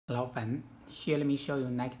low and here let me show you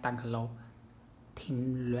Nike Dunk Low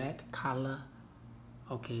tin red color.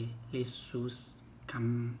 Okay, these shoes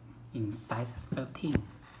come in size 13.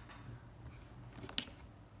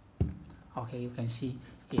 Okay, you can see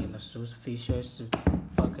here the shoes features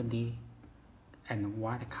burgundy and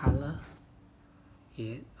white color.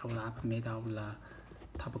 Here our upper made of the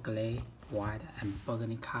top gray, white and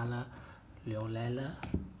burgundy color, real leather.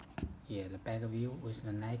 Here the back view with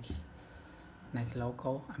the Nike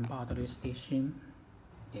logo and embroidered stitching.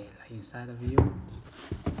 Yeah, the inside view.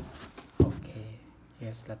 Okay,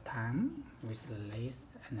 here's the tan with the lace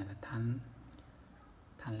and the tan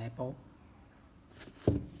label.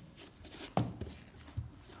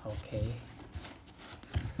 Okay,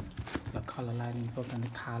 the color lining, burgundy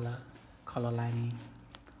color lining,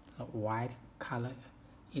 the white color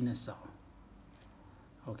inner sole.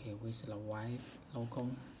 Okay, with the white logo,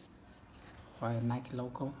 white Nike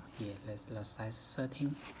logo. Here, that's the size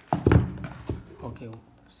 13. Okay,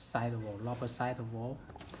 sidewall, rubber sidewall,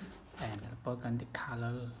 and the burgundy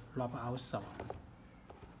color rubber outsole.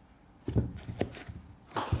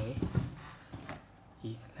 Okay,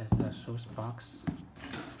 here, that's the shoes box.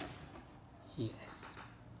 Yes,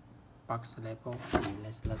 box label. Here,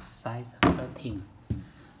 that's the size 13.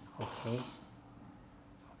 Okay,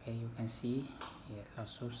 you can see here the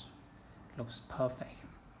shoes looks perfect.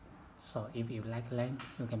 So if you like them,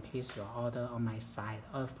 you can place your order on my site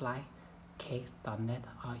offlinecakes.net,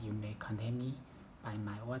 or you may contact me by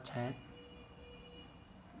my WhatsApp.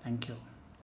 Thank you.